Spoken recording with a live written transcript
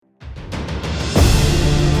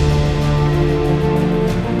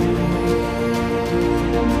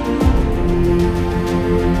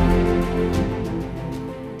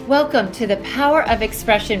Welcome to the Power of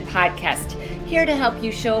Expression podcast, here to help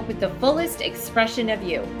you show up with the fullest expression of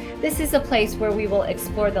you. This is a place where we will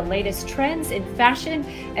explore the latest trends in fashion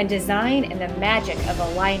and design and the magic of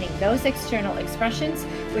aligning those external expressions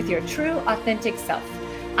with your true, authentic self.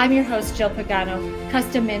 I'm your host, Jill Pagano,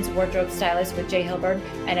 custom men's wardrobe stylist with J. Hilburn,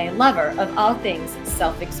 and a lover of all things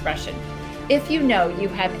self-expression. If you know you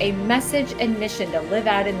have a message and mission to live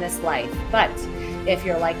out in this life, but if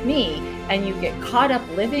you're like me and you get caught up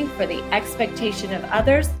living for the expectation of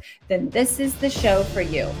others, then this is the show for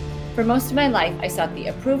you. For most of my life, I sought the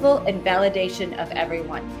approval and validation of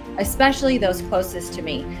everyone, especially those closest to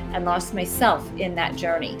me, and lost myself in that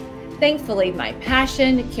journey. Thankfully, my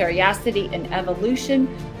passion, curiosity, and evolution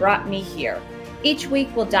brought me here. Each week,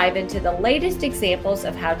 we'll dive into the latest examples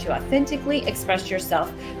of how to authentically express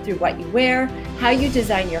yourself through what you wear, how you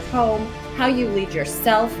design your home, how you lead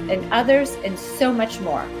yourself and others, and so much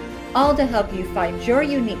more, all to help you find your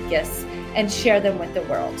unique gifts and share them with the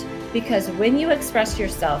world. Because when you express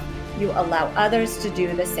yourself, you allow others to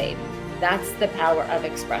do the same. That's the power of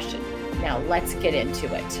expression. Now let's get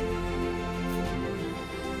into it.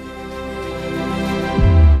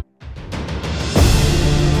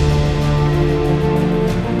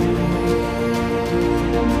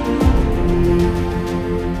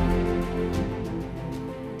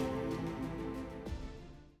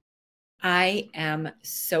 I am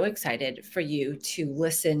so excited for you to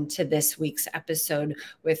listen to this week's episode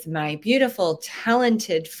with my beautiful,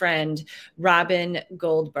 talented friend, Robyn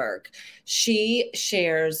Goldberg. She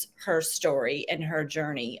shares her story and her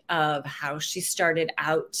journey of how she started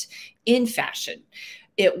out in fashion.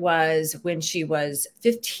 It was when she was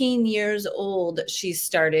 15 years old, she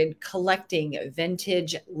started collecting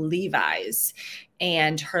vintage Levi's,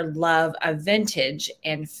 and her love of vintage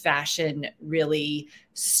and fashion really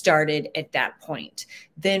started at that point.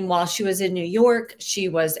 Then while she was in New York, she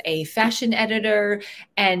was a fashion editor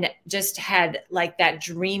and just had like that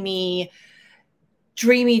dreamy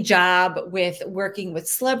job with working with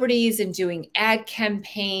celebrities and doing ad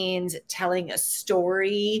campaigns, telling a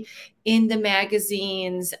story in the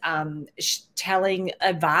magazines, telling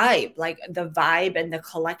a vibe, like the vibe and the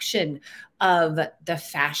collection of the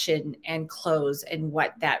fashion and clothes and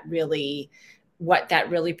what that really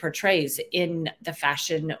portrays in the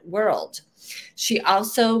fashion world. She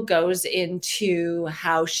also goes into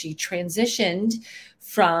how she transitioned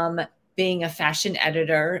from being a fashion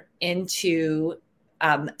editor into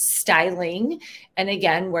styling, and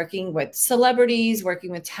again, working with celebrities, working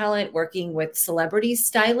with talent, working with celebrity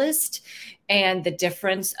stylists, and the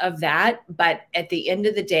difference of that. But at the end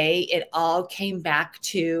of the day, it all came back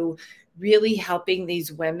to really helping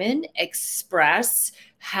these women express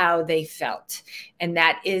how they felt. And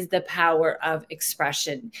that is the power of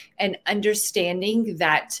expression, and understanding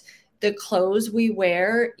that the clothes we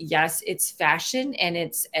wear, yes, it's fashion and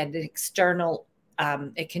it's an external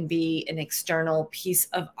it can be an external piece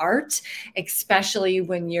of art, especially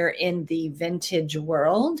when you're in the vintage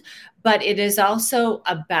world. But it is also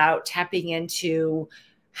about tapping into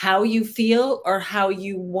how you feel or how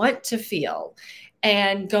you want to feel,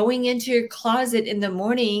 and going into your closet in the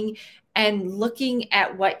morning and looking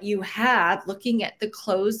at what you have, looking at the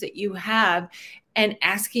clothes that you have, and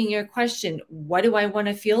asking your question, what do I want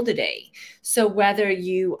to feel today? So whether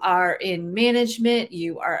you are in management,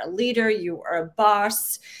 you are a leader, you are a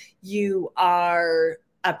boss, you are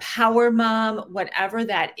a power mom, whatever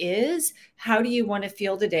that is, how do you want to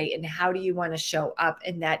feel today and how do you want to show up?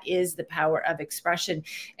 And that is the power of expression,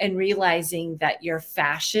 and realizing that your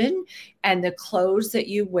fashion and the clothes that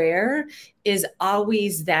you wear is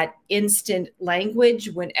always that instant language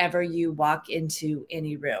whenever you walk into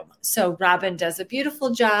any room. So Robyn does a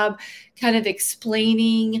beautiful job kind of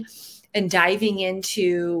explaining and diving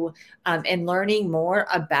into and learning more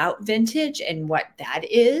about vintage and what that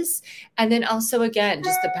is. And then also, again,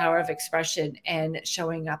 just the power of expression and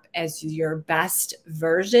showing up as your best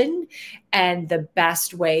version and the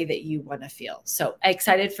best way that you want to feel. So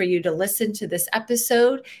excited for you to listen to this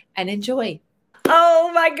episode and enjoy.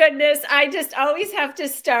 Oh my goodness. I just always have to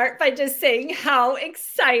start by just saying how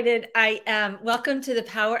excited I am. Welcome to the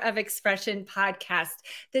Power of Expression podcast.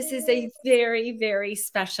 This is a very, very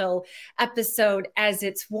special episode, as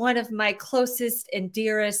it's one of my closest and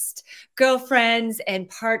dearest girlfriends and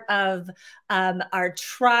part of our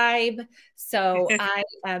tribe. So I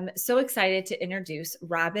am so excited to introduce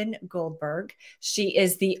Robyn Goldberg. She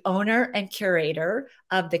is the owner and curator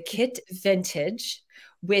of the Kit Vintage,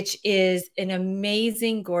 which is an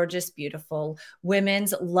amazing, gorgeous, beautiful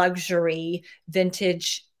women's luxury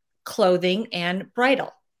vintage clothing and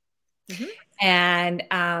bridal. Mm-hmm. And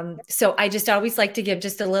so I just always like to give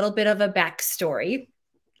just a little bit of a backstory.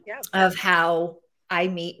 of how I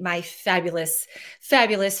meet my fabulous,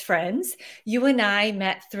 fabulous friends. You and I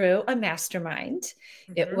met through a mastermind.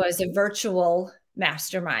 It was a virtual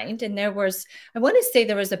mastermind. And I want to say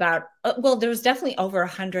there was about, well, there was definitely over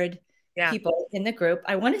 100 people in the group.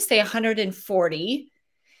 I want to say 140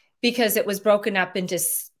 because it was broken up into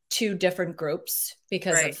two different groups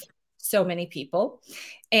because of so many people.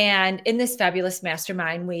 And in this fabulous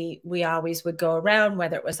mastermind, we always would go around,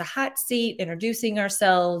 whether it was a hot seat, introducing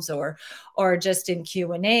ourselves, or just in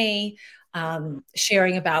Q&A,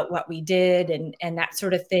 sharing about what we did and that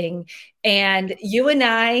sort of thing. And you and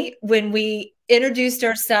I, when we introduced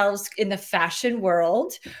ourselves in the fashion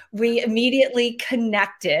world, we immediately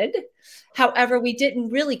connected. However, we didn't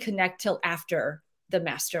really connect till after the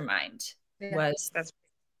mastermind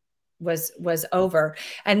was over.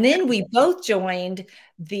 And then we both joined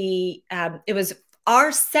it was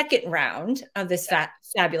our second round of this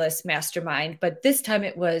fabulous mastermind, but this time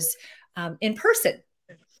it was in person.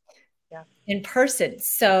 In person.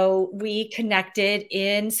 So we connected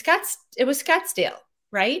in Scottsdale,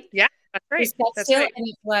 right? Yeah, that's right. Scottsdale, right. And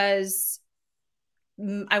it was,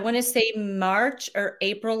 I want to say March or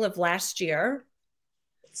April of last year.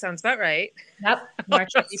 Sounds about right. Yep. March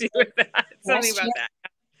or April. Something about that.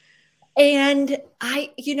 And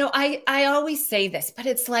I always say this, but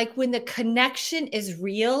it's like when the connection is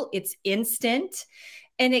real, it's instant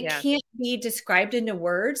and it can't be described into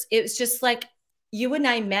words. It's just like you and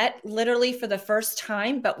I met literally for the first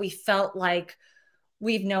time, but we felt like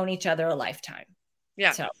we've known each other a lifetime.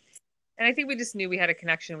 Yeah. So. And I think we just knew we had a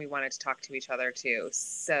connection. We wanted to talk to each other too.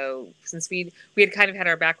 So since we had kind of had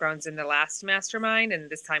our backgrounds in the last mastermind, and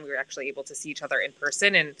this time we were actually able to see each other in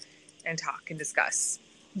person and talk and discuss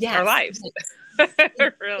our lives.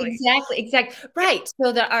 Really. Exactly. Right.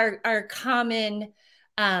 So that our common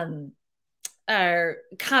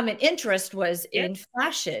interest was in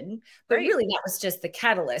fashion, but really that was just the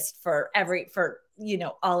catalyst for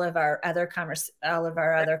all of our other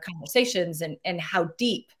conversations and how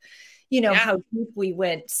deep, how deep we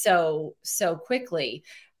went so quickly.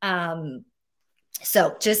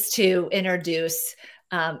 So just to introduce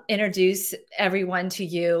everyone to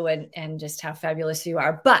you and just how fabulous you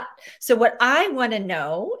are. But so what I want to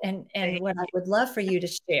know and what I would love for you to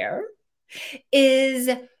share is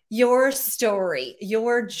your story,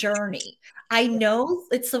 your journey. I know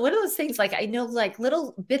it's one of those things, like I know like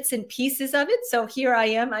little bits and pieces of it. So here I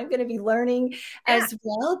am, I'm going to be learning as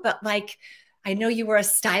well. But like, I know you were a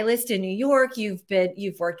stylist in New York. You've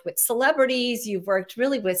worked with celebrities. You've worked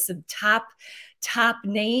really with some top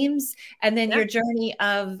names, and then your journey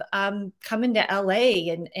of coming to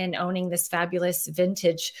LA and owning this fabulous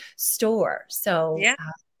vintage store. So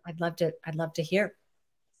I'd love to hear.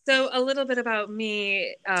 So a little bit about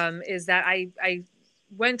me is that I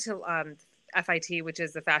went to FIT, which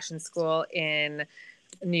is the fashion school in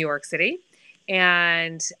New York City.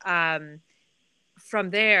 And from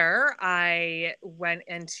there, I went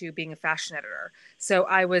into being a fashion editor. So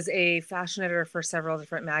I was a fashion editor for several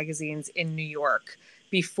different magazines in New York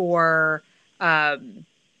before I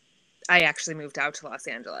actually moved out to Los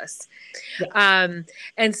Angeles.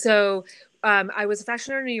 And so I was a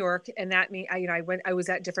fashion editor in New York, and that means I was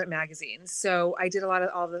at different magazines. So I did a lot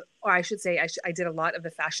of I did a lot of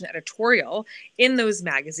the fashion editorial in those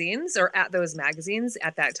magazines or at those magazines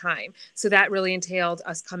at that time. So that really entailed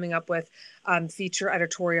us coming up with feature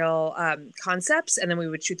editorial concepts, and then we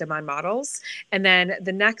would shoot them on models. And then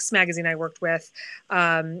the next magazine I worked with,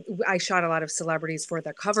 I shot a lot of celebrities for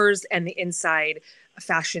the covers and the inside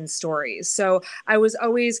fashion stories. So I was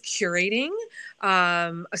always curating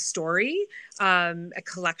a story, a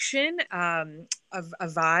collection, of a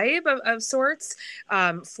vibe of sorts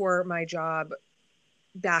for my job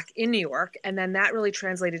back in New York. And then that really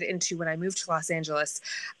translated into when I moved to Los Angeles,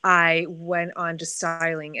 I went on to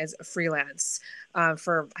styling as a freelance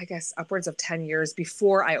for, I guess, upwards of 10 years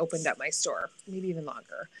before I opened up my store, maybe even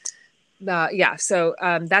longer. So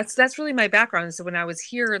that's really my background. So when I was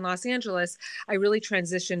here in Los Angeles, I really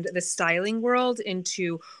transitioned the styling world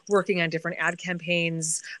into working on different ad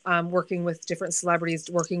campaigns, working with different celebrities,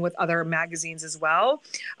 working with other magazines as well.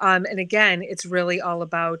 And again, it's really all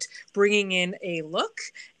about bringing in a look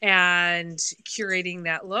and curating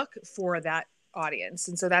that look for that audience.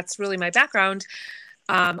 And so that's really my background.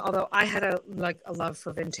 Although I had a love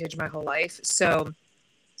for vintage my whole life. So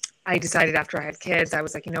I decided after I had kids, I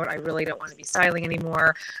was like, you know what, I really don't want to be styling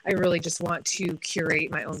anymore. I really just want to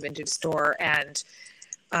curate my own vintage store. And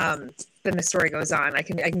then the story goes on. I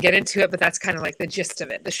can get into it, but that's kind of like the gist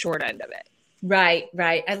of it, the short end of it. Right.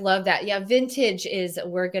 I love that. Yeah. Vintage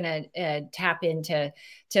we're going to tap into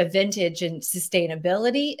vintage, and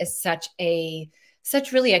sustainability is such a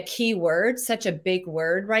such really a key word, such a big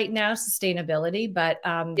word right now, sustainability. But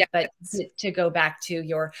Yes. to go back to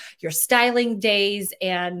your styling days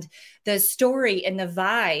and the story and the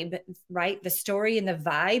vibe, right? The story and the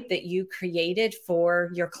vibe that you created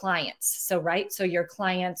for your clients. So, right. So your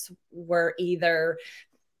clients were either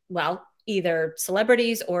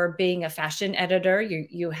celebrities or being a fashion editor,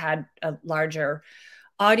 you had a larger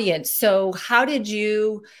audience. So how did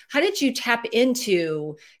you tap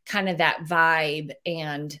into kind of that vibe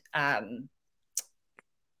and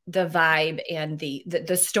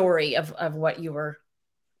the story of what you were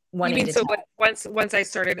You wanting mean to so tell? once I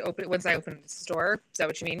opened the store? Is that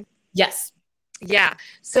what you mean? Yes. Yeah.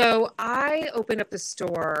 So I opened up the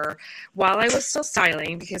store while I was still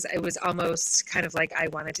styling because it was almost kind of like I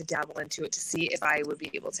wanted to dabble into it to see if I would be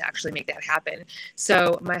able to actually make that happen.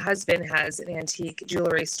 So my husband has an antique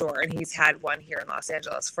jewelry store and he's had one here in Los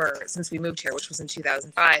Angeles since we moved here, which was in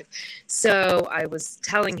 2005. So I was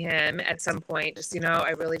telling him at some point, just, I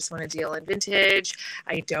really just want to deal in vintage.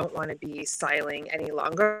 I don't want to be styling any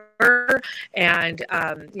longer. And,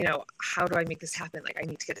 how do I make this happen? Like, I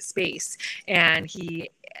need to get a space. And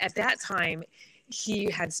at that time, he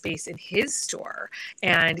had space in his store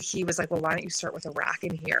and he was like, well, why don't you start with a rack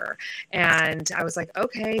in here? And I was like,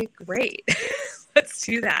 okay, great. Let's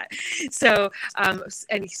do that. So,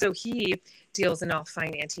 and so he deals in all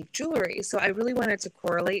fine antique jewelry. So I really wanted to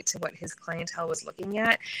correlate to what his clientele was looking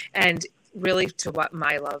at and really to what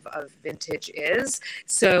my love of vintage is.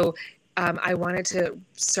 So I wanted to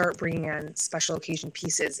start bringing in special occasion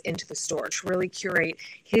pieces into the store to really curate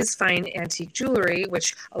his fine antique jewelry,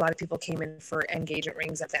 which a lot of people came in for engagement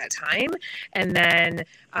rings at that time. And then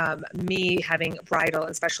me having bridal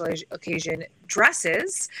and special occasion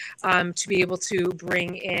dresses to be able to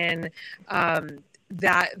bring in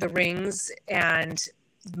the rings and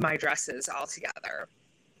my dresses all together.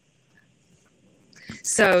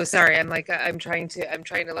 So sorry, I'm trying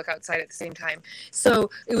to look outside at the same time. So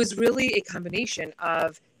it was really a combination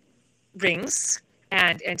of rings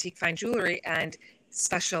and antique fine jewelry and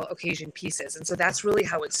special occasion pieces. And so that's really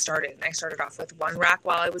how it started. And I started off with one rack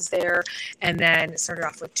while I was there and then started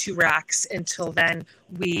off with two racks until then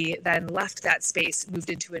we then left that space, moved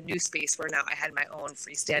into a new space where now I had my own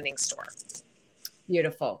freestanding store.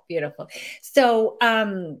 Beautiful, beautiful. So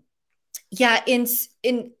yeah, in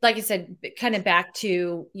like I said, kind of back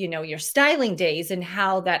to your styling days and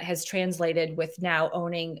how that has translated with now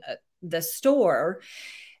owning the store.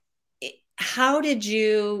 How did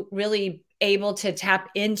you really able to tap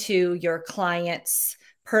into your clients'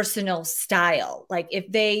 personal style? Like if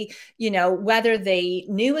they, whether they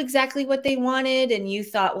knew exactly what they wanted and you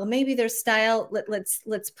thought, well, maybe their style,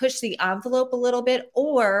 let's push the envelope a little bit,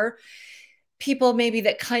 or people maybe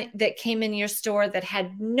that came in your store that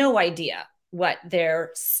had no idea what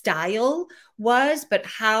their style was, but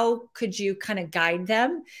how could you kind of guide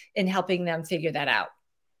them in helping them figure that out?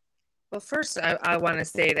 Well, first, I want to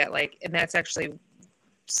say that, and that's actually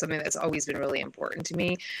something that's always been really important to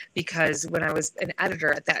me because when I was an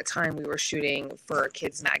editor at that time, we were shooting for a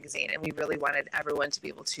kids magazine and we really wanted everyone to be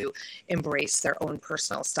able to embrace their own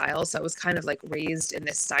personal style. So I was kind of like raised in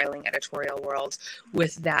this styling editorial world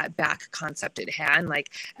with that back concept at hand.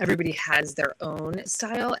 Like everybody has their own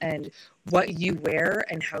style and what you wear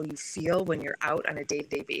and how you feel when you're out on a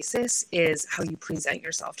day-to-day basis is how you present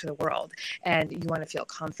yourself to the world. And you want to feel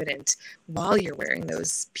confident while you're wearing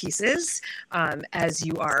those pieces as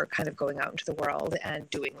you are kind of going out into the world and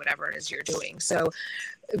doing whatever it is you're doing. So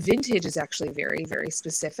vintage is actually very, very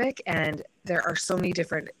specific, and there are so many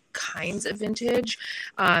different kinds of vintage.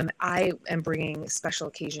 I am bringing special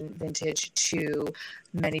occasion vintage to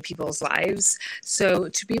many people's lives. So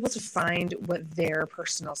to be able to find what their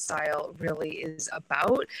personal style really is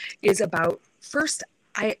about first,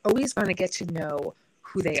 I always want to get to know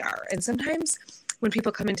who they are. And sometimes when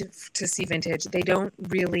people come in to see vintage, they don't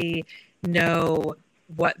really know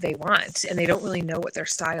what they want and they don't really know what their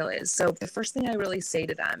style is. So the first thing I really say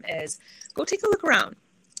to them is go take a look around,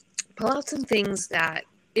 pull out some things that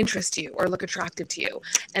interest you or look attractive to you,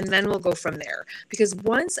 and then we'll go from there. Because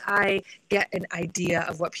once I get an idea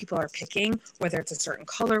of what people are picking, whether it's a certain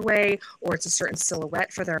colorway or it's a certain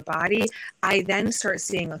silhouette for their body, I then start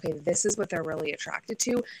seeing, okay, this is what they're really attracted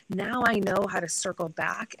to. Now I know how to circle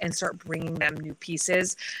back and start bringing them new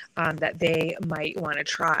pieces that they might want to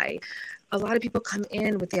try. A lot of people come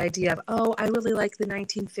in with the idea of, oh, I really like the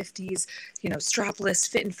 1950s, strapless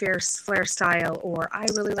fit and flare style, or I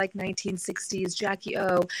really like 1960s Jackie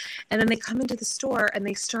O. And then they come into the store and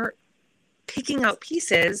they start picking out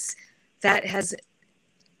pieces that has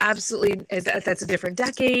absolutely, that's a different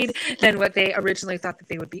decade than what they originally thought that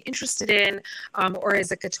they would be interested in, or is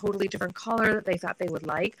like a totally different color that they thought they would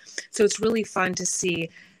like. So it's really fun to see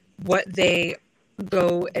what they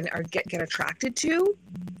go and get attracted to,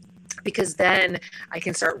 because then I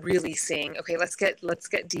can start really seeing, okay, let's get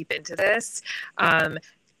deep into this.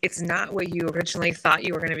 It's not what you originally thought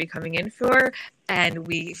you were going to be coming in for, and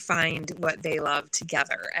we find what they love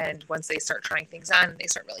together. And once they start trying things on, they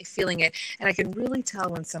start really feeling it. And I can really tell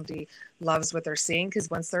when somebody loves what they're seeing, because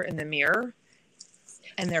once they're in the mirror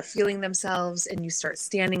and they're feeling themselves, and you start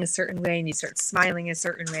standing a certain way and you start smiling a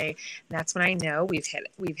certain way, that's when I know we've hit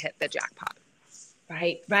the jackpot.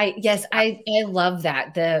 Right, right. Yes, I love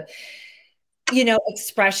that.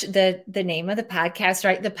 Expression, the name of the podcast,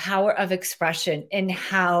 right? The power of expression, and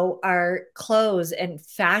how our clothes and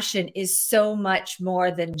fashion is so much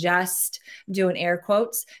more than just, doing air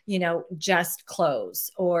quotes, just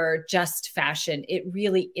clothes or just fashion. It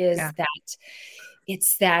really is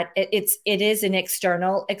it is an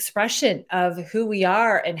external expression of who we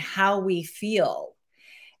are and how we feel.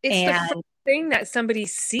 It's the And first thing that somebody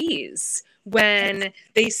sees when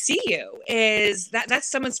they see you, is that's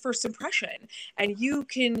someone's first impression. And you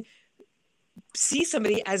can see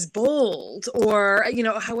somebody as bold, or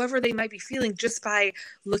however they might be feeling, just by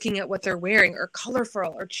looking at what they're wearing, or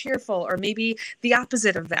colorful or cheerful, or maybe the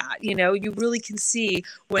opposite of that. You really can see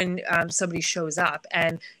when somebody shows up,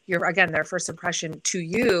 and their first impression to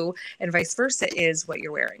you and vice versa is what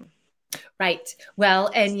you're wearing. Right.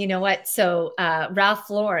 Well, and you know what? So Ralph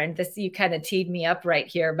Lauren, this, you kind of teed me up right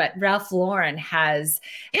here, but Ralph Lauren has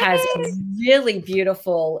a really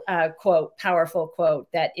beautiful quote, powerful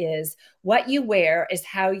quote, that is, "What you wear is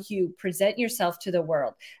how you present yourself to the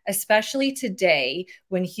world, especially today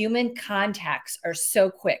when human contacts are so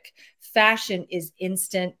quick. Fashion is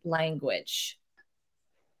instant language."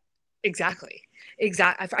 Exactly.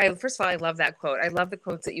 First of all, I love that quote. I love the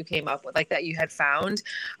quotes that you came up with, like that you had found.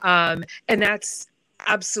 And that's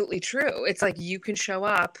absolutely true. It's like you can show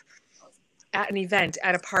up at an event,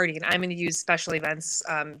 at a party, and I'm going to use special events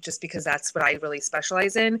just because that's what I really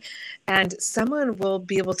specialize in. And someone will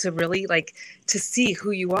be able to really to see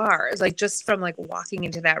who you are, like just from walking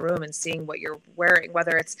into that room and seeing what you're wearing,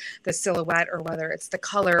 whether it's the silhouette, or whether it's the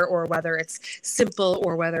color, or whether it's simple,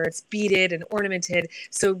 or whether it's beaded and ornamented.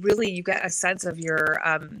 So really you get a sense of your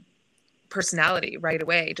personality right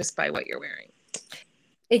away just by what you're wearing.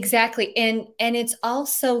 Exactly. And it's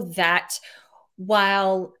also that,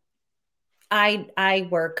 while I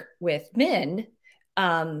work with men,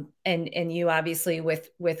 and you obviously with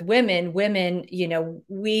women,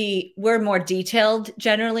 we're more detailed,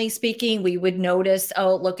 generally speaking. We would notice,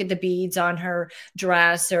 oh, look at the beads on her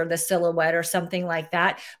dress, or the silhouette, or something like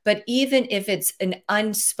that. But even if it's an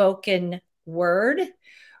unspoken word,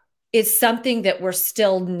 it's something that we're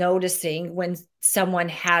still noticing when someone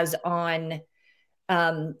has on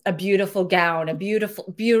a beautiful gown, a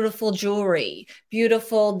beautiful jewelry,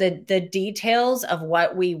 the details of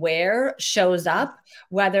what we wear shows up,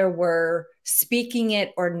 whether we're speaking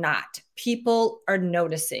it or not. People are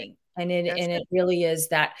noticing. And it really is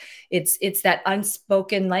that, it's that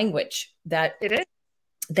unspoken language that it is.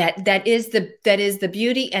 That is the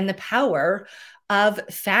beauty and the power of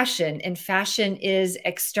fashion. And fashion is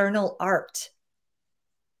external art.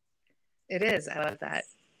 It is. I love that.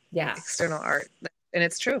 Yeah. External art. And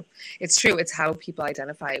it's true. It's true. It's how people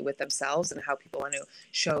identify with themselves, and how people want to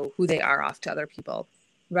show who they are off to other people.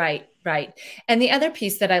 Right, right. And the other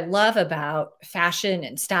piece that I love about fashion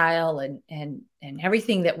and style and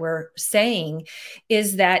everything that we're saying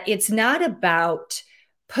is that it's not about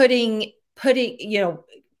putting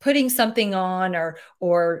something on,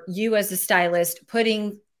 or you as a stylist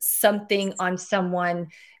putting something on someone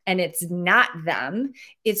and it's not them.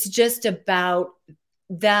 It's just about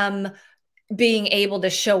them being able to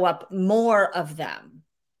show up more of them,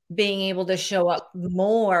 being able to show up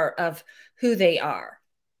more of who they are.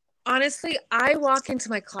 Honestly, I walk into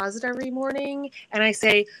my closet every morning and I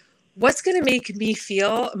say, what's going to make me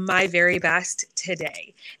feel my very best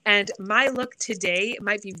today? And my look today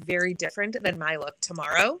might be very different than my look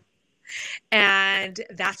tomorrow. And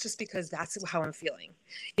that's just because that's how I'm feeling,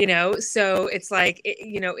 So it's like,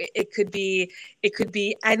 it could be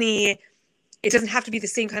any. It doesn't have to be the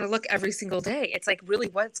same kind of look every single day. It's like, really,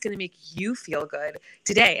 what's going to make you feel good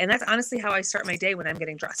today? And that's honestly how I start my day when I'm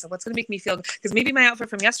getting dressed. So what's going to make me feel good? Because maybe my outfit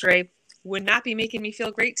from yesterday would not be making me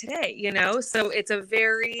feel great today, So it's a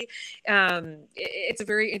very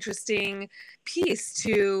interesting piece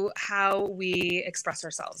to how we express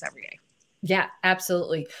ourselves every day. Yeah,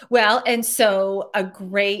 absolutely. Well, and so a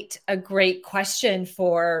great question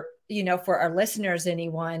for for our listeners,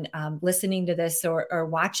 anyone listening to this or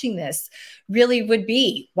watching this, really would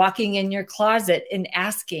be walking in your closet and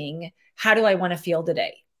asking, how do I want to feel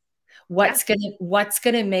today? What's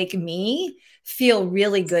gonna make me feel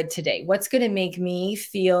really good today? What's gonna make me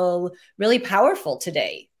feel really powerful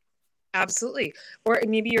today? Absolutely. Or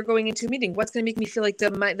maybe you're going into a meeting. What's going to make me feel like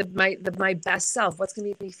my best self? What's going to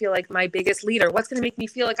make me feel like my biggest leader? What's going to make me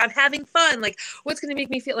feel like I'm having fun? Like, what's going to make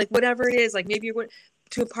me feel like whatever it is? Like, maybe you're going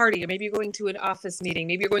to a party, or maybe you're going to an office meeting.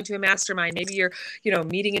 Maybe you're going to a mastermind. Maybe you're,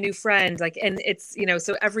 meeting a new friend. Like, and it's,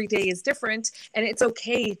 so every day is different, and it's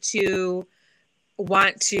okay to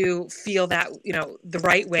want to feel that, the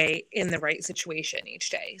right way in the right situation each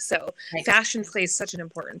day. So fashion plays such an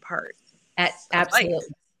important part. Absolutely.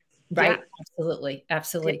 Right. Yeah. Absolutely.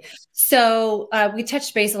 Yeah. So we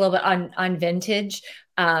touched base a little bit on vintage.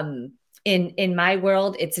 In my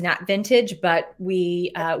world, it's not vintage, but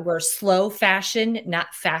we're slow fashion,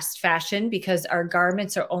 not fast fashion, because our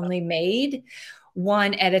garments are only made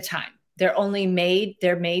one at a time. They're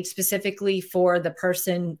made specifically for the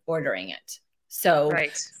person ordering it. So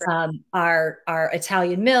our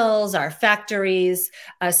Italian mills, our factories,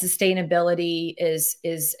 sustainability is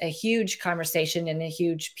a huge conversation and a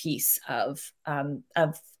huge piece of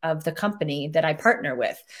the company that I partner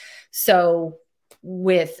with. So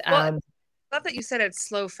I love that you said it's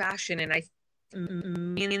slow fashion, and I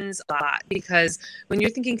means a lot, because when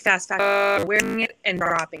you're thinking fast fashion, you're wearing it and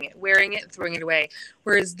dropping it, wearing it and throwing it away.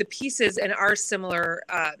 Whereas the pieces in our similar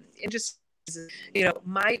industry,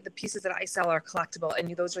 the pieces that I sell are collectible,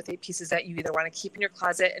 and those are the pieces that you either want to keep in your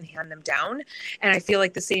closet and hand them down. And I feel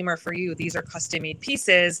like the same are for you. These are custom made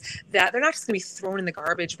pieces that they're not just going to be thrown in the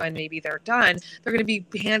garbage when maybe they're done. They're going to be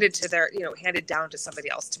handed down to somebody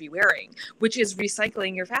else to be wearing, which is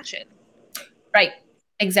recycling your fashion. Right.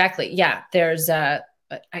 Exactly. Yeah. There's I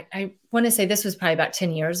want to say this was probably about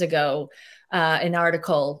 10 years ago, an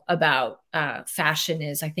article about fashion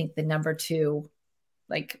is, I think, the number 2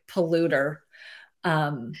 polluter.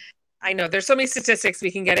 I know there's so many statistics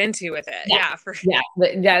we can get into with it.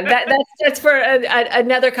 That's for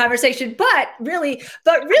another conversation. But really,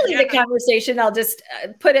 the conversation, I'll just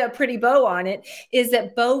put a pretty bow on it, is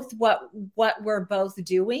that both what we're both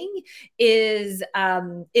doing is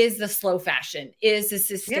the slow fashion, is the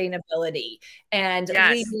sustainability, and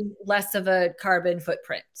leaving less of a carbon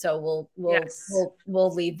footprint. So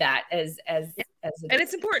we'll leave that as and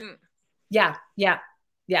it's important. Yeah.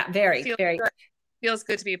 Very. Feels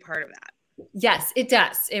good to be a part of that. Yes, it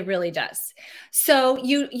does. It really does. So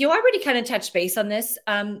you already kind of touched base on this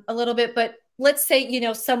a little bit, but let's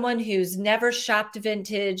say, someone who's never shopped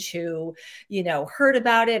vintage, who, heard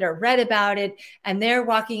about it or read about it, and they're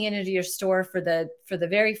walking into your store for the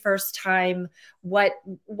very first time. What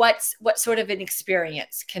sort of an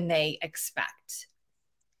experience can they expect?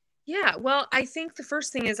 Yeah, well, I think the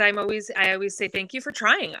first thing is I always say thank you for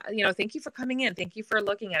trying. Thank you for coming in. Thank you for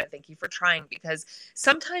looking at it. Thank you for trying, because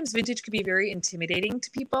sometimes vintage can be very intimidating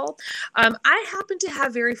to people. I happen to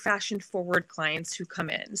have very fashion forward clients who come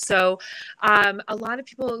in. So a lot of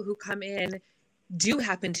people who come in do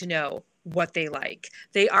happen to know what they like.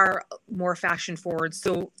 They are more fashion forward.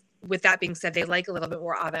 So with that being said, they like a little bit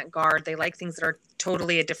more avant-garde. They like things that are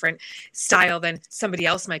totally a different style than somebody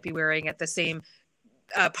else might be wearing at the same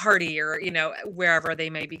party, or wherever they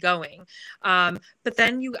may be going. But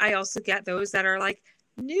then I also get those that are like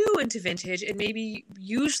new into vintage and maybe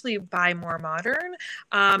usually buy more modern,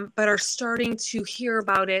 but are starting to hear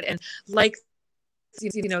about it and like the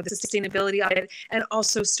sustainability of it, and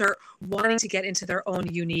also start wanting to get into their own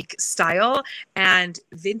unique style. And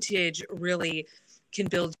vintage really can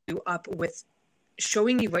build you up with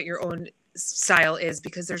showing you what your own style is,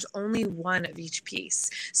 because there's only one of each piece.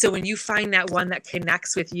 So when you find that one that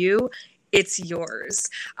connects with you, it's yours.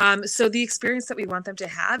 So the experience that we want them to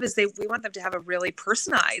have is we want them to have a really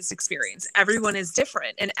personalized experience. Everyone is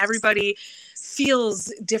different, and everybody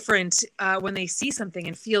feels different when they see something,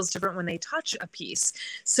 and feels different when they touch a piece.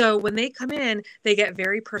 So when they come in, they get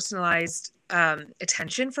very personalized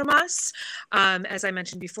attention from us. As I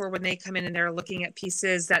mentioned before, when they come in and they're looking at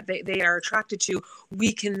pieces that they are attracted to,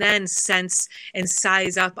 we can then sense and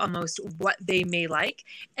size up almost what they may like,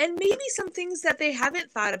 and maybe some things that they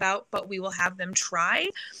haven't thought about, but we will have them try.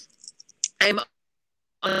 I'm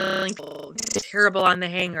terrible on the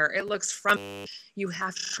hanger. It looks frumpy. You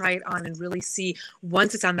have to try it on and really see,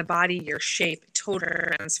 once it's on the body, your shape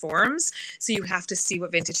totally transforms. So you have to see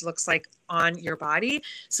what vintage looks like on your body.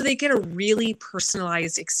 So they get a really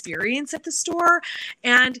personalized experience at the store.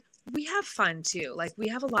 And we have fun too. Like we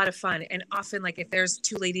have a lot of fun. And often like if there's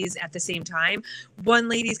two ladies at the same time, one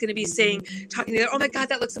lady's going to be talking to the other, oh my God,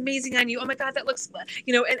 that looks amazing on you. Oh my God, that looks,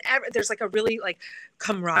 and there's like a really like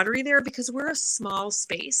camaraderie there because we're a small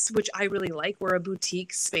space, which I really like. We're a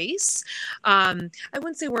boutique space. I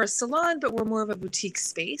wouldn't say we're a salon, but we're more of a boutique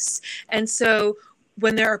space. And so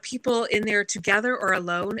when there are people in there together or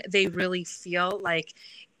alone, they really feel like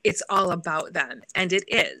it's all about them. And it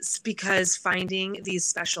is, because finding these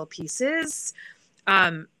special pieces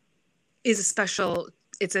is a special,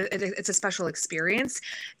 it's a special experience.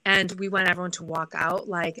 And we want everyone to walk out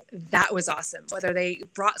like that was awesome, whether they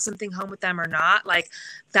brought something home with them or not, like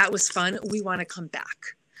that was fun. We want to come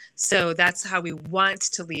back. So that's how we want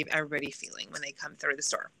to leave everybody feeling when they come through the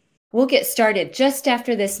store. We'll get started just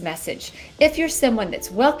after this message. If you're someone that's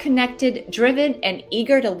well-connected, driven, and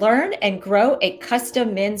eager to learn and grow a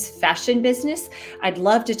custom men's fashion business, I'd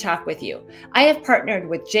love to talk with you. I have partnered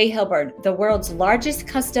with J. Hilbert, the world's largest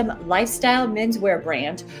custom lifestyle menswear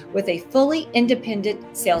brand, with a fully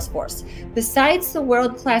independent sales force. Besides the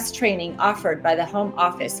world-class training offered by the home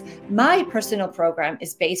office, my personal program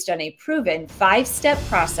is based on a proven 5-step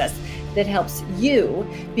process that helps you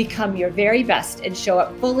become your very best and show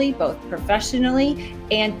up fully, both professionally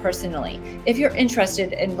and personally. If you're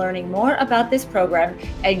interested in learning more about this program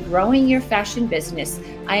and growing your fashion business,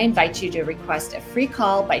 I invite you to request a free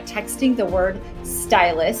call by texting the word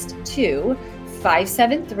stylist to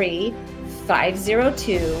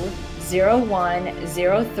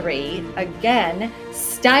 573-502-0103. Again,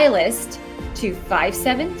 stylist to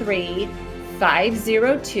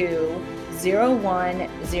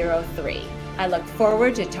 573-502-0103. I look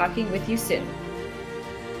forward to talking with you soon.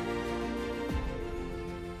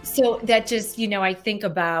 So that just, I think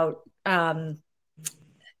about,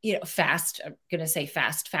 fast, I'm going to say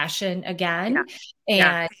fast fashion again,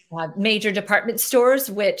 and major department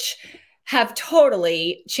stores, which have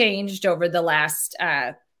totally changed over the last,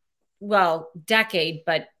 decade,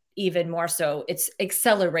 but even more so, it's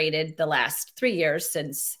accelerated the last 3 years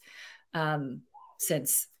since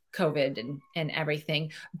COVID and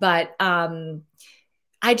everything. But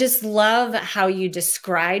I just love how you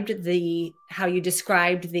described the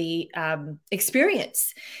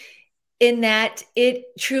experience, in that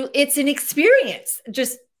it's an experience.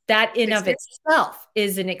 Just that in of itself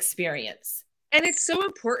is an experience. And it's so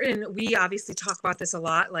important. We obviously talk about this a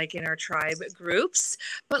lot, like in our tribe groups,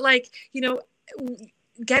 but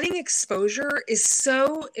getting exposure is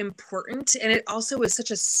so important. And it also is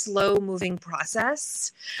such a slow moving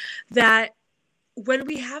process that when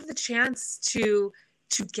we have the chance to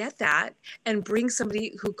get that and bring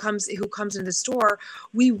somebody who comes into the store,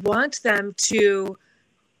 we want them to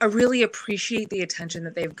really appreciate the attention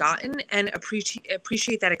that they've gotten and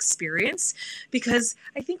appreciate that experience, because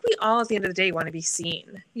I think we all at the end of the day want to be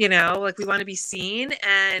seen, we want to be seen,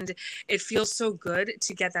 and it feels so good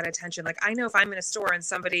to get that attention. Like I know if I'm in a store and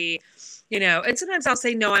somebody, and sometimes I'll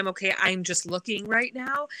say, no, I'm okay, I'm just looking right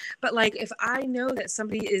now. But like, if I know that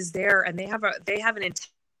somebody is there and they have an intent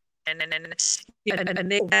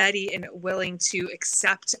and they're ready and willing to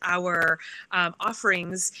accept our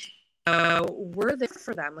offerings, we're there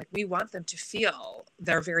for them. Like we want them to feel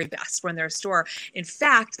their very best when they're a store. In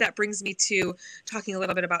fact, that brings me to talking a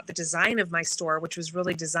little bit about the design of my store, which was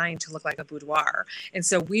really designed to look like a boudoir. And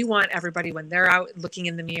so we want everybody, when they're out looking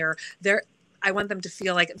in the mirror, I want them to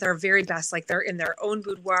feel like their very best, like they're in their own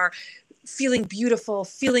boudoir, feeling beautiful,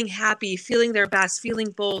 feeling happy, feeling their best,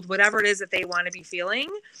 feeling bold, whatever it is that they want to be feeling,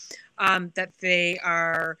 that they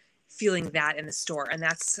are feeling that in the store. And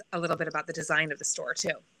that's a little bit about the design of the store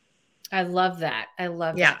too. I love that.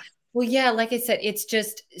 That. Well, yeah, like I said, it's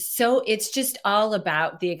just all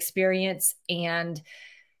about the experience, and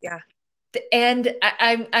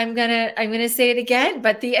I'm gonna say it again,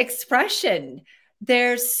 but the expression.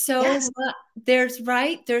 There's so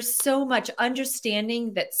much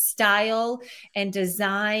understanding that style and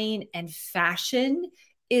design and fashion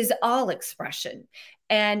is all expression,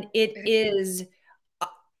 and it is.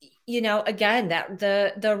 Again, that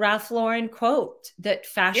the Ralph Lauren quote, that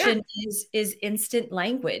fashion is instant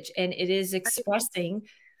language, and it is expressing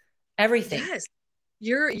everything. Yes.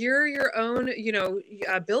 You're your own,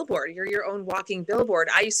 billboard. You're your own walking billboard.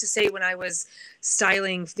 I used to say when I was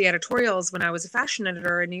styling the editorials, when I was a fashion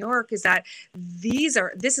editor in New York, is that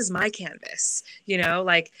this is my canvas,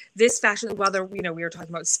 like this fashion, whether, we were talking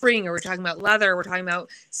about spring or we're talking about leather, we're talking about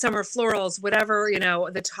summer florals, whatever,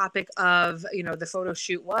 the topic of, the photo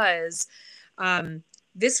shoot was,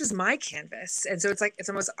 this was my canvas. And so it's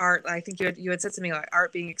almost art. I think you had said something like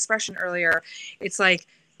art being expression earlier. It's like,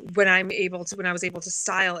 when I was able to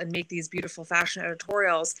style and make these beautiful fashion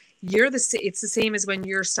editorials, it's the same as when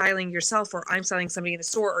you're styling yourself, or I'm styling somebody in the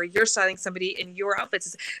store, or you're styling somebody in your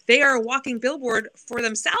outfits. They are a walking billboard for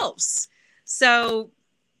themselves. So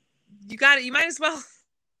you might as well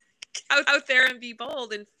out there and be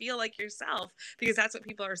bold and feel like yourself, because that's what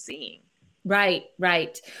people are seeing. Right,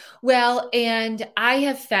 right. Well, and I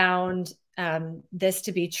have found this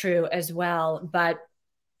to be true as well, but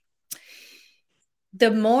the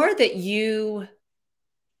more that you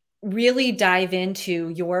really dive into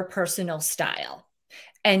your personal style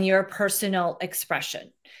and your personal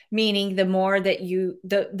expression, meaning the more that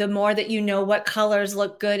the more that you know what colors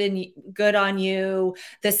look good on you,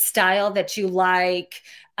 the style that you like,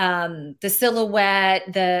 the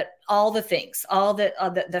silhouette, all the things, all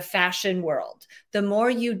the fashion world, the more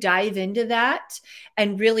you dive into that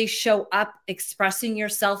and really show up expressing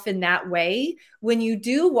yourself in that way, when you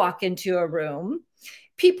do walk into a room,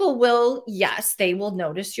 people will, yes, they will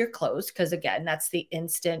notice your clothes, because again, that's the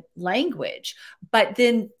instant language. But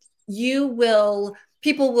then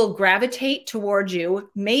people will gravitate towards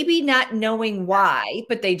you, maybe not knowing why,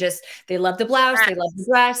 but they love the blouse, they love the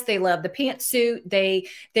dress, they love the pantsuit,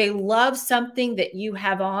 they love something that you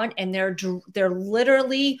have on, and they're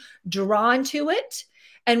literally drawn to it.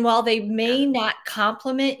 And while they may not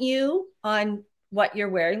compliment you on what you're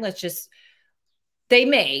wearing, they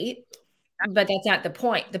may, but that's not the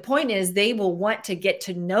point. The point is they will want to get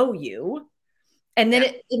to know you. And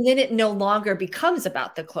then it no longer becomes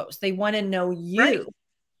about the clothes. They want to know you.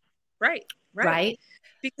 Right.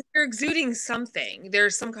 Because you're exuding something.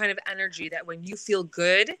 There's some kind of energy that when you feel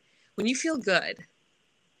good,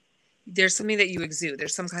 there's something that you exude.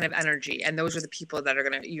 There's some kind of energy. And those are the people that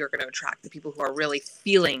you're gonna attract, the people who are really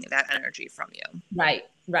feeling that energy from you. Right,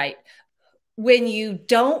 right. When you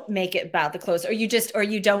don't make it about the clothes, or you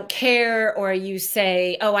don't care, or you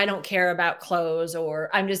say, oh, I don't care about clothes, or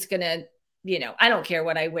I'm just going to, I don't care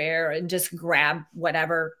what I wear, and just grab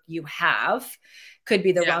whatever you have. Could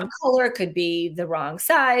be the wrong color, could be the wrong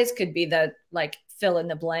size, could be the fill in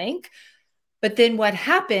the blank. But then what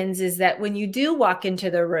happens is that when you do walk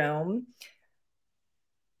into the room,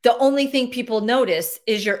 the only thing people notice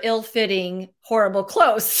is your ill-fitting, horrible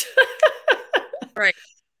clothes. Right.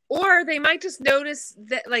 Or they might just notice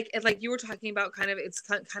that, like you were talking about, kind of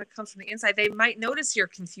comes from the inside. They might notice your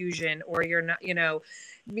confusion, or you're not, you're,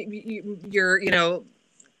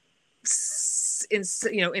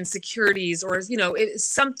 insecurities, or it's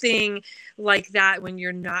something like that, when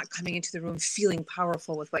you're not coming into the room feeling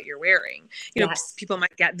powerful with what you're wearing. People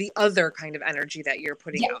might get the other kind of energy that you're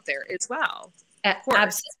putting out there as well. Of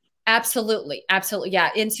course. Absolutely. Yeah.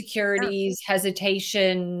 Insecurities,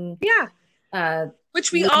 hesitation. Yeah.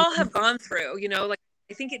 Which we all have gone through,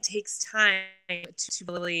 I think it takes time to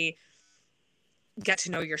really get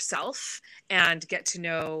to know yourself and get to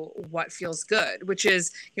know what feels good, which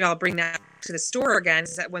is, I'll bring that to the store again,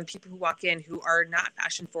 is that when people who walk in who are not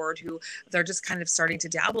fashion forward, who they're just kind of starting to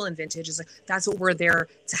dabble in vintage, is like, that's what we're there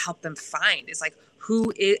to help them find, is like,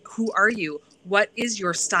 who are you? What is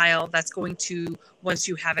your style that's going to, once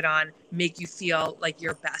you have it on, make you feel like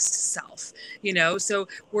your best self? So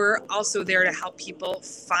we're also there to help people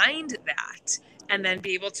find that, and then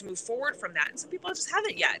be able to move forward from that. And some people just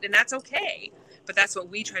haven't yet, and that's okay. But that's what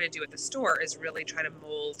we try to do at the store, is really try to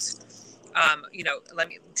mold,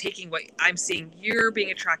 taking what I'm seeing you're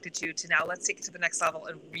being attracted to now, let's take it to the next level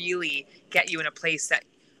and really get you in a place that,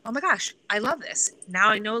 oh my gosh, I love this. Now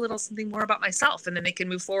I know a little something more about myself. And then they can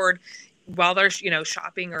move forward while they're,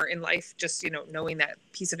 shopping or in life, just, knowing that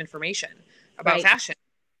piece of information about fashion.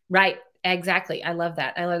 Right. Exactly. I love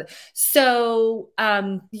that. So,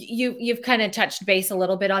 you've kind of touched base a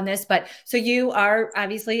little bit on this, but so you are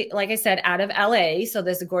obviously, like I said, out of LA. So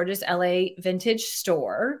there's a gorgeous LA vintage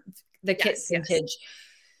store, the Kit Vintage.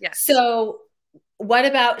 Yes. So what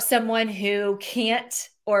about someone who can't,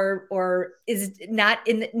 or is not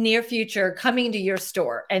in the near future coming to your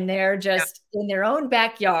store, and they're just in their own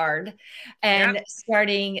backyard and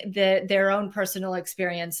starting their own personal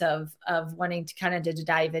experience of wanting to kind of to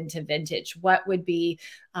dive into vintage? What would be,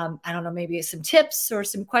 I don't know, maybe some tips or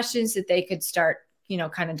some questions that they could start,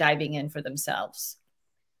 kind of diving in for themselves?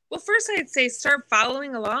 Well, first I'd say start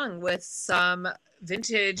following along with some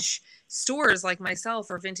vintage stores like myself,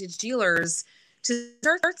 or vintage dealers, to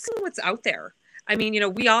start seeing what's out there. I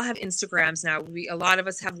mean, we all have Instagrams now. A lot of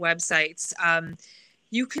us have websites.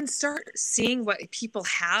 You can start seeing what people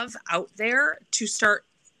have out there to start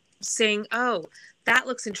saying, oh, that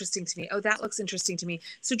looks interesting to me. Oh, that looks interesting to me.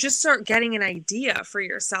 So just start getting an idea for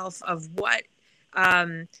yourself of what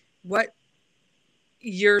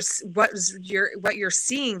you're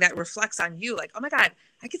seeing that reflects on you. Like, oh my God,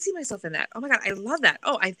 I could see myself in that. Oh my God, I love that.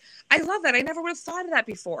 Oh, I love that. I never would have thought of that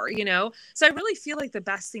before, you know? So I really feel like the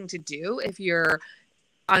best thing to do if you're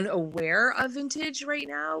unaware of vintage right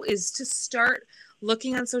now is to start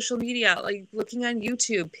looking on social media, like looking on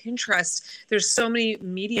YouTube, Pinterest. There's so many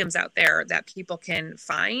mediums out there that people can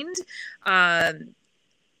find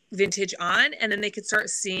vintage on, and then they could start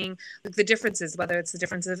seeing like the differences, whether it's the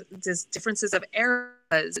differences of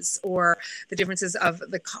eras or the differences of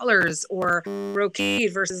the colors, or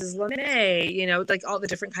brocade versus lame, you know, like all the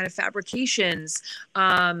different kind of fabrications.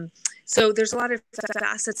 So there's a lot of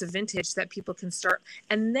facets of vintage that people can start.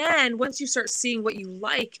 And then once you start seeing what you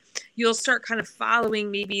like, you'll start kind of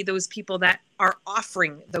following maybe those people that are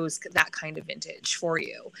offering that kind of vintage for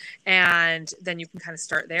you. And then you can kind of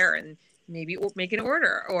start there and maybe make an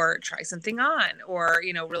order or try something on, or,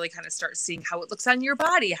 you know, really kind of start seeing how it looks on your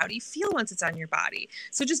body. How do you feel once it's on your body?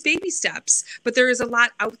 So just baby steps. But there is a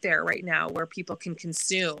lot out there right now where people can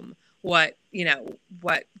consume what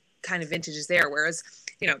kind of vintage is there. Whereas,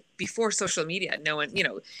 you know, before social media, no one, you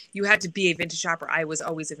know, you had to be a vintage shopper. I was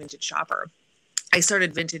always a vintage shopper. I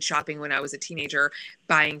started vintage shopping when I was a teenager,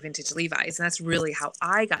 buying vintage Levi's. And that's really how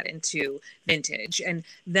I got into vintage. And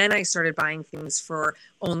then I started buying things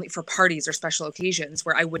only for parties or special occasions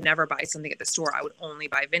where I would never buy something at the store. I would only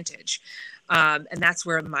buy vintage. And that's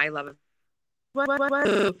where my love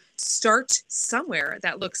of start somewhere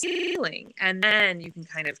that looks appealing. And then you can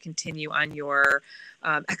kind of continue on your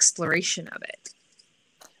exploration of it.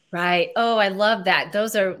 Right. Oh, I love that.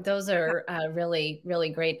 Those are really, really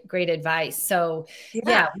great advice. So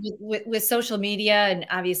yeah, with social media, and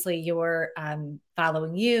obviously you're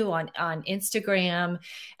following you on Instagram,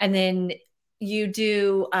 and then you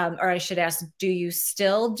do, or I should ask, do you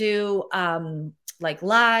still do like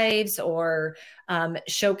lives or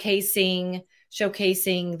showcasing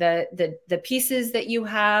the pieces that you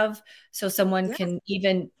have, so someone can,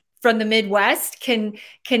 even from the Midwest, can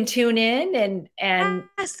tune in and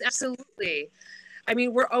yes, absolutely. I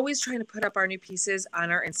mean, we're always trying to put up our new pieces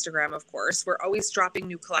on our Instagram, of course. We're always dropping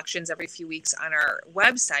new collections every few weeks on our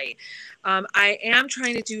website. I am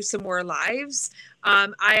trying to do some more lives.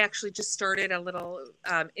 I actually just started a little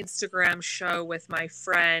Instagram show with my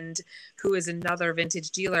friend, who is another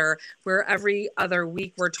vintage dealer, where every other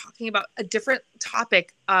week we're talking about a different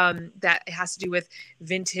topic that has to do with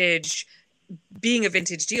vintage, being a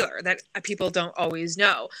vintage dealer that people don't always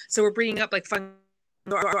know. So we're bringing up like fun.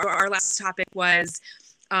 Our last topic was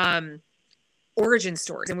origin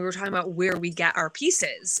stories, and we were talking about where we get our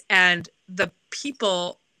pieces and the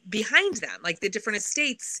people behind them, like the different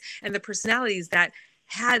estates and the personalities that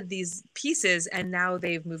had these pieces, and now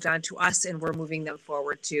they've moved on to us and we're moving them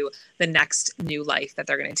forward to the next new life that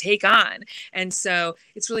they're going to take on. And so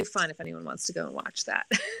it's really fun if anyone wants to go and watch that.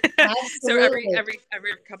 So every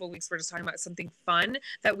couple of weeks we're just talking about something fun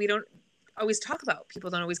that we don't always talk about. People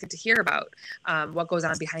don't always get to hear about what goes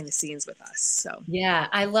on behind the scenes with us. So yeah,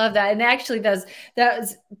 I love that. And actually that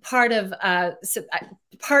was part of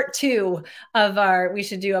part 2 of our, we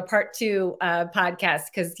should do a part 2 podcast,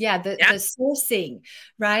 because the sourcing,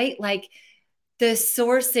 right? Like the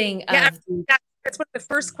sourcing of that's one of the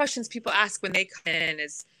first questions people ask when they come in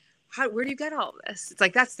is, where do you get all of this? It's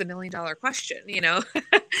like, that's the $1 million question, you know.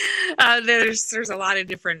 There's a lot of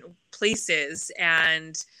different places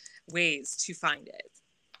and ways to find it.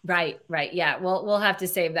 Right. Yeah. We'll have to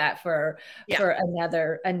save that for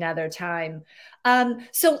another time.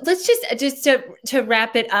 So let's just to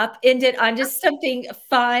wrap it up, end it on just something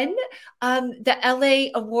fun. The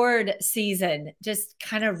LA award season just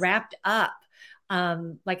kind of wrapped up.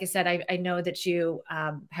 Like I said, I know that you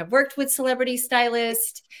have worked with celebrity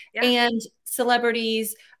stylists and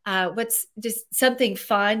celebrities. What's just something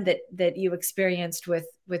fun that you experienced with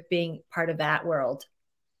being part of that world?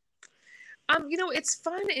 You know, it's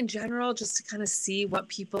fun in general just to kind of see what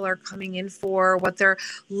people are coming in for, what their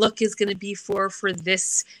look is going to be for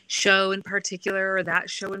this show in particular, or that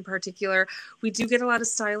show in particular. We do get a lot of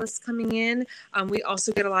stylists coming in. We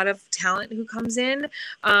also get a lot of talent who comes in.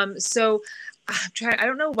 So I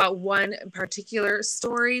don't know about one particular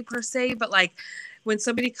story per se, but like when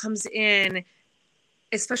somebody comes in,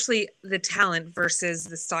 especially the talent versus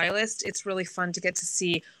the stylist, it's really fun to get to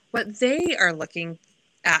see what they are looking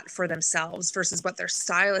at for themselves versus what their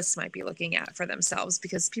stylists might be looking at for themselves,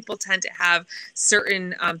 because people tend to have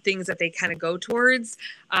certain things that they kind of go towards,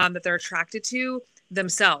 that they're attracted to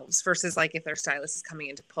themselves, versus like if their stylist is coming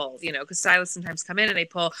in to pull, you know, because stylists sometimes come in and they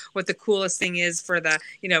pull what the coolest thing is for the,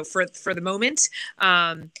 you know, for the moment.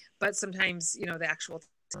 But sometimes, you know, the actual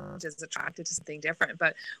is attracted to something different.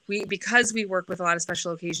 But because we work with a lot of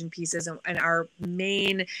special occasion pieces, and our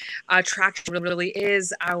main attraction really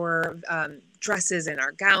is our dresses and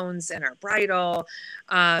our gowns and our bridal,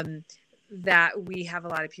 that we have a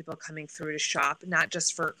lot of people coming through to shop, not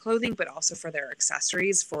just for clothing, but also for their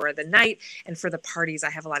accessories for the night and for the parties. I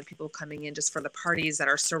have a lot of people coming in just for the parties that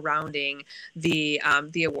are surrounding the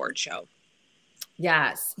award show.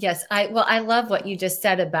 Yes. I love what you just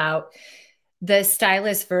said about the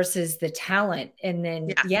stylist versus the talent. And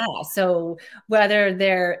then, so whether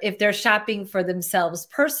if they're shopping for themselves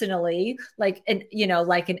personally, like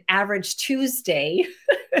an average Tuesday.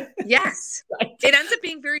 Yes. Right. It ends up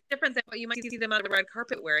being very different than what you might see them on the red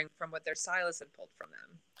carpet wearing from what their stylist had pulled from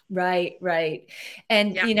them. Right.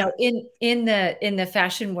 And, in the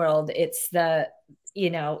fashion world, it's the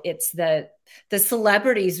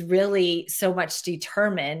celebrities really so much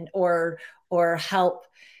determine or help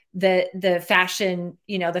the fashion,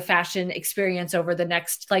 the fashion experience over the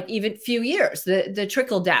next, like, even few years, the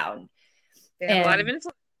trickle down. They have a lot of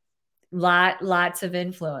influence.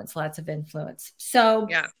 Lots of influence. So,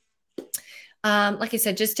 like I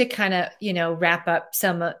said, just to kind of, wrap up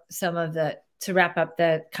to wrap up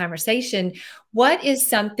the conversation, what is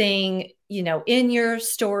something, in your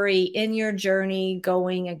story, in your journey,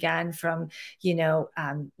 going again from, New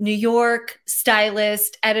York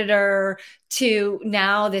stylist, editor, to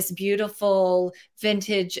now this beautiful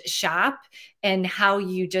vintage shop, and how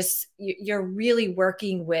you're really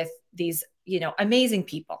working with these, amazing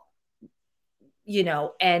people,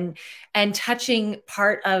 and touching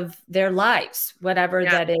part of their lives, whatever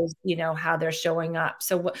that is, how they're showing up.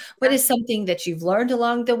 So what is something that you've learned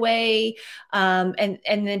along the way? And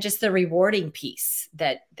then just the rewarding piece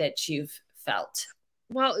that you've felt.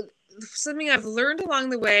 Well, something I've learned along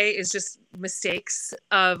the way is just mistakes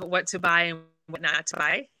of what to buy and what not to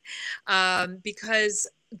buy. Because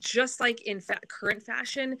just like in current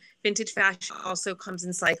fashion, vintage fashion also comes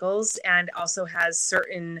in cycles and also has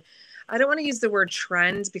certain, I don't want to use the word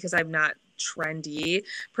trend because I'm not trendy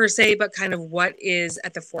per se, but kind of what is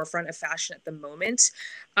at the forefront of fashion at the moment.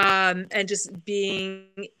 And just being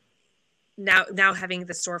now having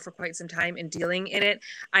the store for quite some time and dealing in it,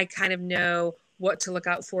 I kind of know what to look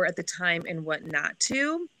out for at the time and what not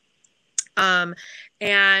to.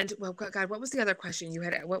 And well, God, what was the other question you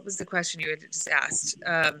had? What was the question you had just asked?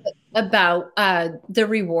 About the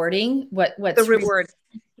rewarding, what's the reward.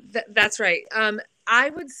 That's right. I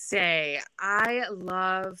would say I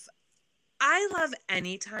love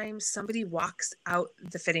anytime somebody walks out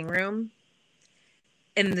the fitting room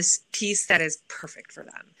in this piece that is perfect for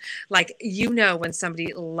them. Like, when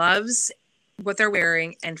somebody loves what they're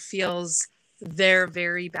wearing and feels their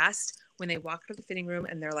very best when they walk out of the fitting room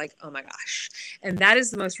and they're like, oh my gosh. And that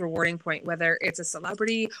is the most rewarding point, whether it's a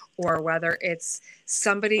celebrity or whether it's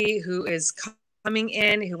somebody who is coming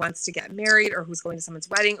in, who wants to get married, or who's going to someone's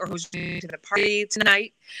wedding, or who's going to the party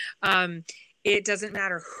tonight. It doesn't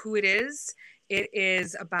matter who it is. It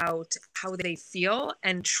is about how they feel.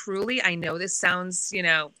 And truly, I know this sounds,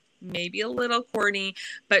 maybe a little corny,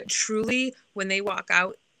 but truly when they walk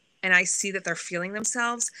out and I see that they're feeling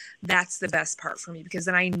themselves, that's the best part for me, because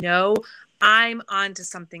then I know I'm onto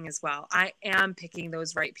something as well. I am picking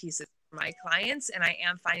those right pieces for my clients, and I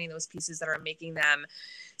am finding those pieces that are making them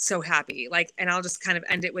so happy. Like, and I'll just kind of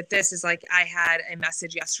end it with this, is like, I had a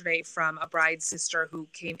message yesterday from a bride's sister who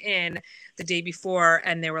came in the day before,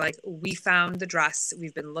 and they were like, we found the dress.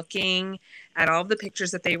 We've been looking at all of the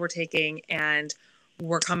pictures that they were taking, and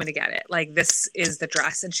we're coming to get it. Like, this is the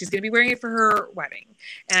dress, and she's going to be wearing it for her wedding.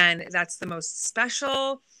 And that's the most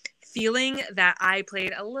special feeling, that I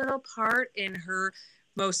played a little part in her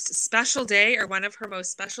most special day, or one of her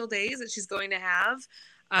most special days that she's going to have.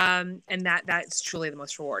 And that's truly the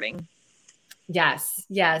most rewarding. Yes.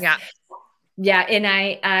 Yeah. And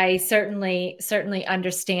I certainly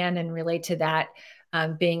understand and relate to that.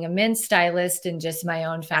 Being a men's stylist and just my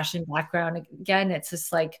own fashion background, again, it's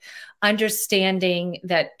just like understanding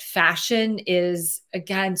that fashion is,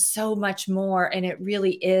 again, so much more. And it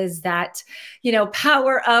really is that,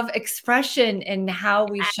 power of expression and how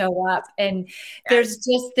we show up. And they're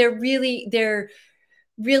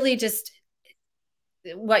really just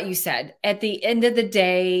what you said. At the end of the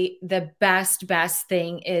day, the best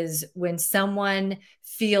thing is when someone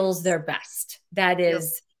feels their best. That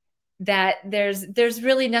is, that there's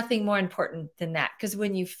really nothing more important than that, because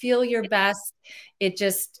when you feel your best, it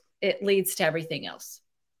leads to everything else.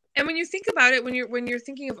 And when you think about it, when you're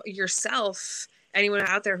thinking of yourself, anyone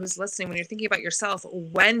out there who's listening, when you're thinking about yourself,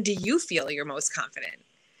 when do you feel your most confident?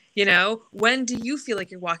 When do you feel like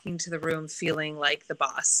you're walking to the room feeling like the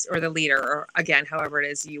boss or the leader, or again, however it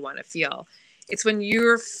is you want to feel? It's when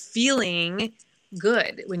you're feeling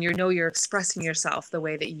good, when you know you're expressing yourself the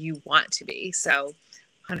way that you want to be. So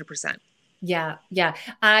 100%. Yeah. Yeah.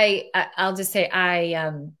 I'll just say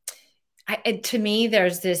to me,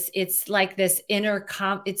 there's this, it's like this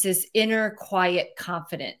it's this inner quiet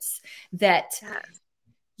confidence that Yes.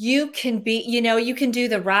 you can be, you can do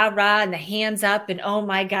the rah rah and the hands up and oh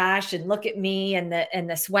my gosh and look at me and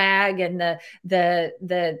the swag and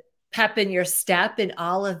the pep in your step and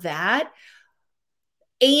all of that,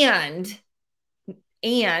 and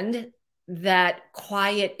that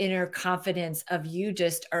quiet inner confidence of you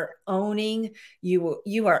just are owning, you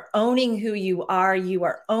are owning who you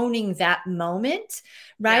are owning that moment,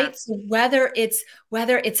 Yeah. right? So whether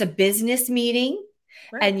it's a business meeting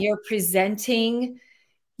Right. and you're presenting,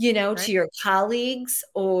 to Right. your colleagues,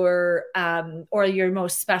 or your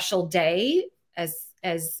most special day, as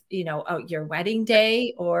your wedding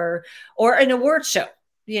day, or an award show,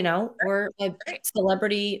 or a Right.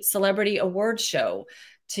 celebrity award show,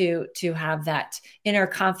 to have that inner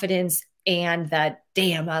confidence and that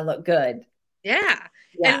damn I look good. Yeah.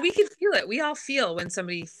 Yeah. And we can feel it. We all feel when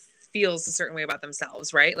somebody feels a certain way about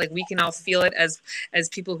themselves, right? Like we can all feel it as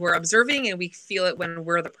people who are observing, and we feel it when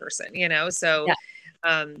we're the person. So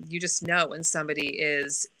Yeah. you just know when somebody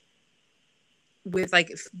is with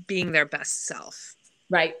like being their best self.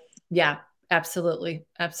 Right. Yeah. Absolutely. Yeah.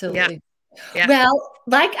 Absolutely. Yeah. Well,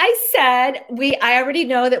 like I said, I already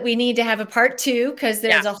know that we need to have a part two because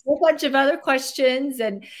Yeah. there's a whole bunch of other questions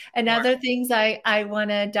and More. other things I want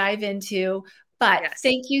to dive into. But Yes.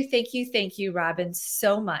 thank you, Robyn,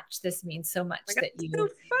 so much. This means so Oh my much God, that it's so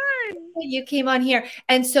fun. you came on here.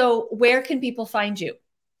 And so, where can people find you?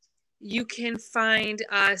 You can find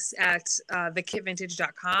us at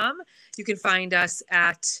thekitvintage.com. You can find us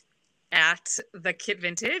at the Kit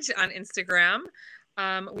Vintage on Instagram.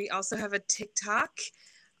 We also have a TikTok,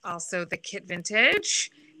 also the Kit Vintage,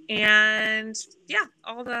 and yeah,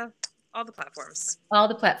 all the platforms. All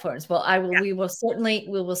the platforms. Well, I will. Yeah, We will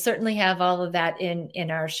certainly have all of that in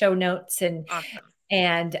our show notes, awesome.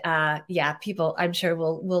 and yeah, people I'm sure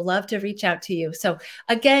will love to reach out to you. So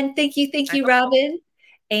again, thank I you, hope so. Robyn.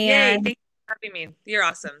 Yay! And Thank you for having me. You're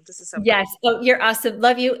awesome. This is so fun. yes, oh, you're awesome.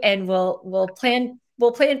 Love you, and we'll plan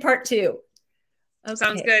part two.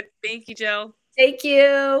 Sounds Okay. good. Thank you, Jill. Thank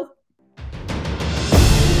you.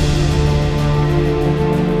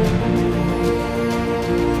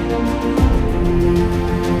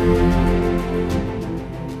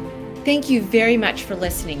 Thank you very much for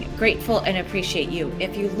listening. Grateful and appreciate you.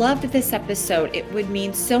 If you loved this episode, it would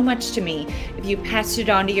mean so much to me if you passed it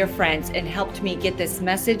on to your friends and helped me get this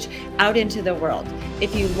message out into the world.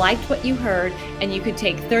 If you liked what you heard and you could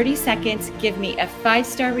take 30 seconds, give me a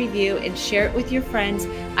 5-star review and share it with your friends,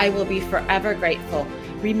 I will be forever grateful.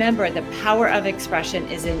 Remember, the power of expression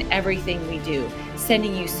is in everything we do.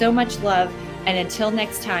 Sending you so much love, and until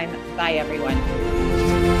next time, bye everyone.